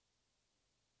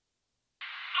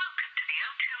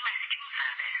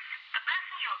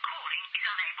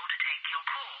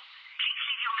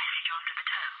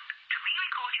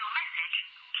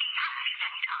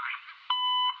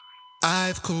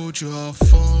I've called your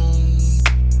phone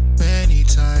many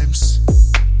times.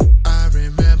 I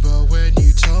remember when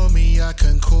you told me I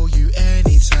can call you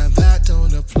anytime. That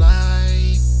don't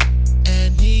apply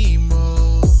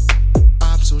anymore.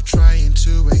 I'm still trying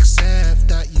to accept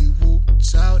that you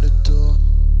walked out the door.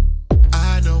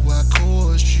 I know I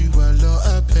caused you a lot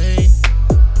of pain.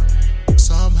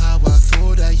 Somehow I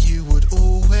thought that you would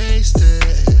always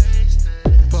stay,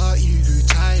 but you grew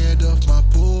tired of my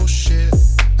bullshit,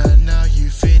 and now you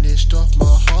finished off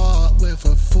my heart with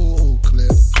a full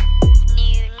clip.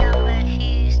 New number,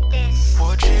 who's this?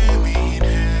 What do you mean,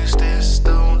 who's this?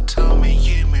 Don't tell me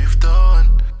you moved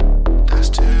on. That's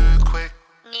too quick.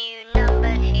 New number,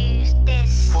 who's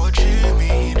this? What do you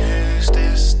mean, who's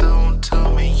this? Don't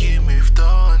tell me you moved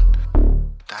on.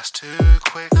 That's too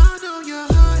quick. I know you're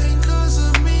hurting 'cause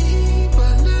of me,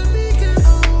 but let me get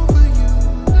over you.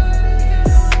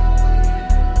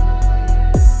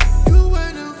 You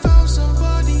went and found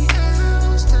somebody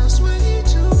else that's way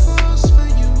too fast for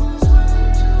you.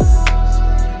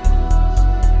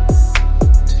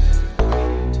 Too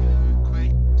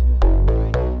quick.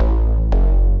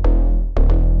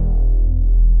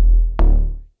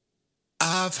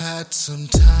 I've had some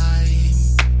time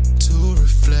to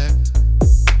reflect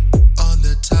on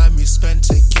the time we spent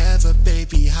together,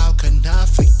 baby. How can I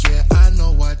forget? I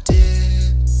know I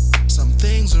did some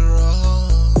things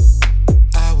wrong.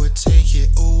 I would take it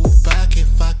all back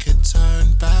if I could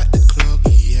turn back the clock.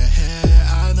 Yeah,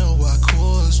 I know I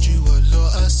caused you a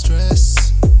lot of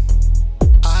stress.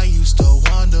 I used to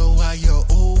wonder why you're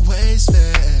always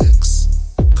vexed,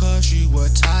 'cause you were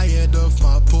tired of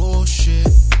my bullshit.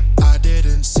 I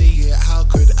didn't see it, how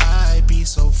could I be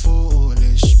so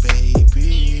foolish,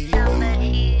 baby? New number,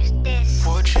 who's this?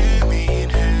 What you mean,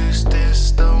 who's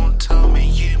this? Don't tell me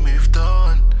you moved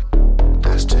on.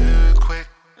 That's too quick.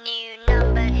 New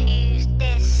number, who's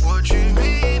this? What you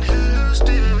mean, who's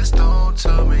this? Don't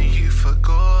tell me you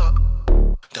forgot.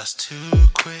 That's too